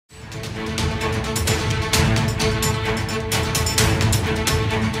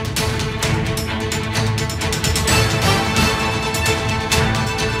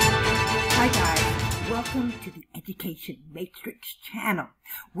Matrix channel,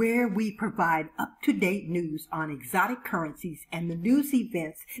 where we provide up-to-date news on exotic currencies and the news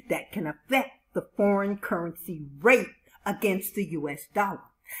events that can affect the foreign currency rate against the U.S. dollar.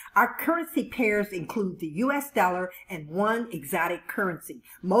 Our currency pairs include the U.S. dollar and one exotic currency,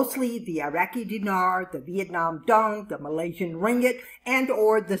 mostly the Iraqi Dinar, the Vietnam Dong, the Malaysian Ringgit, and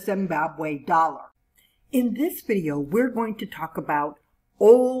or the Zimbabwe dollar. In this video, we're going to talk about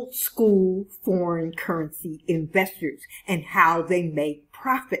old school foreign currency investors and how they make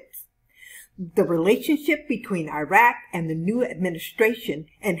profits, the relationship between Iraq and the new administration,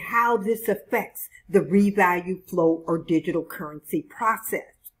 and how this affects the revalue flow or digital currency process.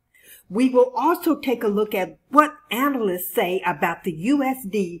 We will also take a look at what analysts say about the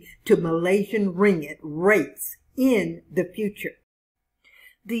USD to Malaysian Ringgit rates in the future.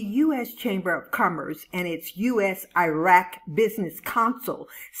 The U.S. Chamber of Commerce and its U.S. Iraq Business Council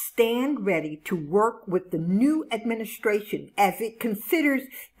stand ready to work with the new administration as it considers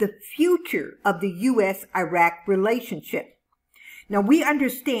the future of the U.S.-Iraq relationship. Now, we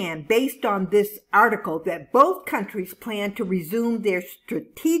understand, based on this article, that both countries plan to resume their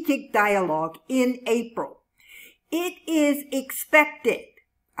strategic dialogue in April. It is expected,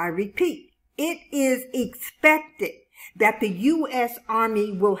 I repeat, it is expected that the U.S.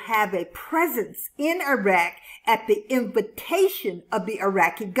 Army will have a presence in Iraq at the invitation of the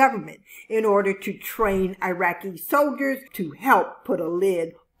Iraqi government in order to train Iraqi soldiers to help put a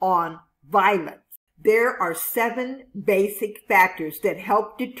lid on violence. There are 7 basic factors that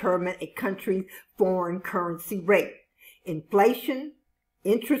help determine a country's foreign currency rate: inflation,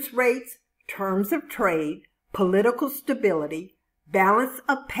 interest rates, terms of trade, political stability, balance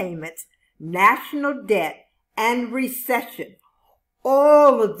of payments, national debt, and recession.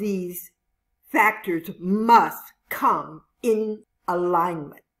 All of these factors must come in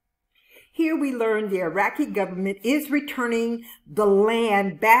alignment. Here we learn the Iraqi government is returning the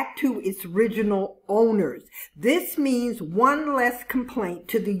land back to its original owners. This means one less complaint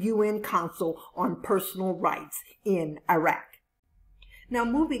to the UN Council on Personal Rights in Iraq. Now,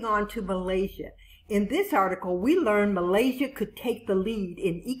 moving on to Malaysia. In this article, we learn Malaysia could take the lead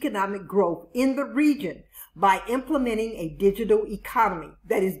in economic growth in the region by implementing a digital economy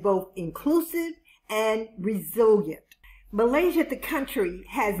that is both inclusive and resilient. Malaysia, the country,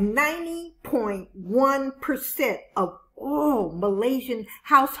 has 90.1% of all Malaysian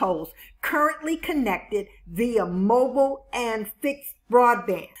households currently connected via mobile and fixed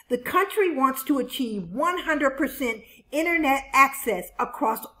broadband. The country wants to achieve 100% internet access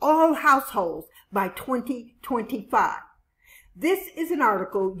across all households by 2025. This is an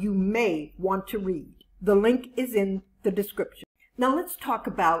article you may want to read. The link is in the description. Now let's talk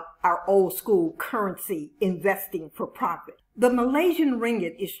about our old school currency investing for profit. The Malaysian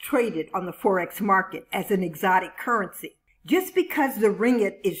Ringgit is traded on the Forex market as an exotic currency. Just because the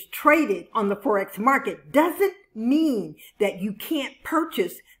Ringgit is traded on the Forex market doesn't mean that you can't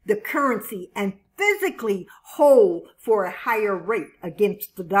purchase the currency and physically hold for a higher rate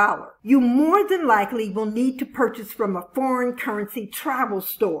against the dollar. You more than likely will need to purchase from a foreign currency travel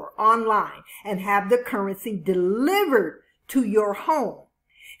store online and have the currency delivered to your home.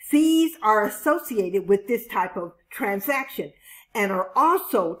 Fees are associated with this type of transaction and are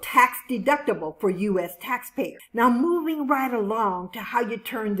also tax deductible for U.S. taxpayers. Now, moving right along to how you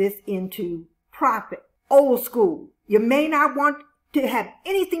turn this into profit. Old school. You may not want to have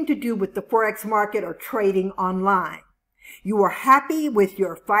anything to do with the Forex market or trading online. You are happy with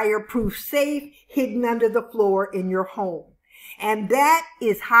your fireproof safe hidden under the floor in your home. And that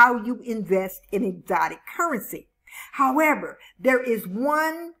is how you invest in exotic currency. However, there is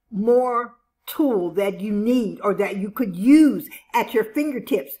one more tool that you need or that you could use at your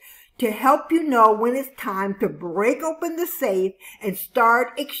fingertips to help you know when it's time to break open the safe and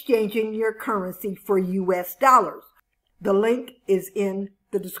start exchanging your currency for U.S. dollars. The link is in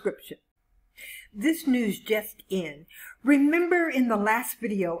the description. This news just in. Remember in the last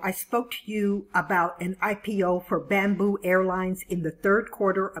video I spoke to you about an IPO for Bamboo Airlines in the 3rd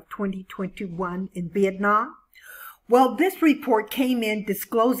quarter of 2021 in Vietnam? Well, this report came in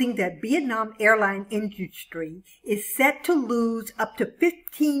disclosing that Vietnam airline industry is set to lose up to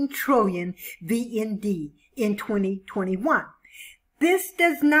 15 trillion VND in 2021. This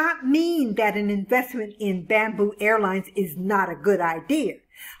does not mean that an investment in Bamboo Airlines is not a good idea.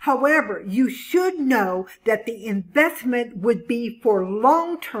 However, you should know that the investment would be for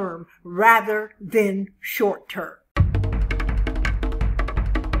long-term rather than short-term.